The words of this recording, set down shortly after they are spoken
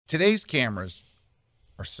Today's cameras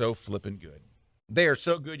are so flippin' good. They are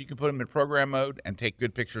so good you can put them in program mode and take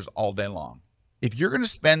good pictures all day long. If you're going to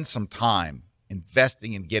spend some time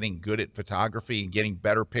investing in getting good at photography and getting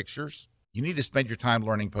better pictures, you need to spend your time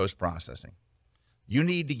learning post-processing. You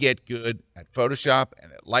need to get good at Photoshop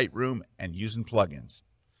and at Lightroom and using plugins,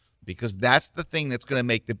 because that's the thing that's going to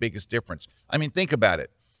make the biggest difference. I mean, think about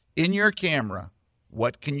it. In your camera,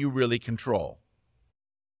 what can you really control?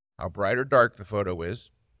 How bright or dark the photo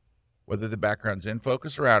is, whether the background's in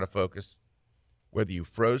focus or out of focus, whether you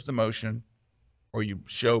froze the motion or you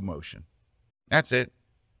show motion. That's it.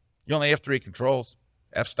 You only have 3 controls: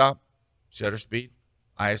 f-stop, shutter speed,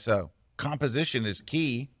 ISO. Composition is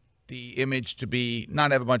key. The image to be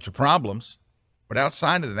not have a bunch of problems, but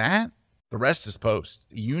outside of that, the rest is post.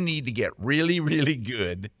 You need to get really, really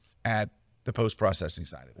good at the post-processing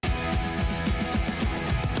side of it.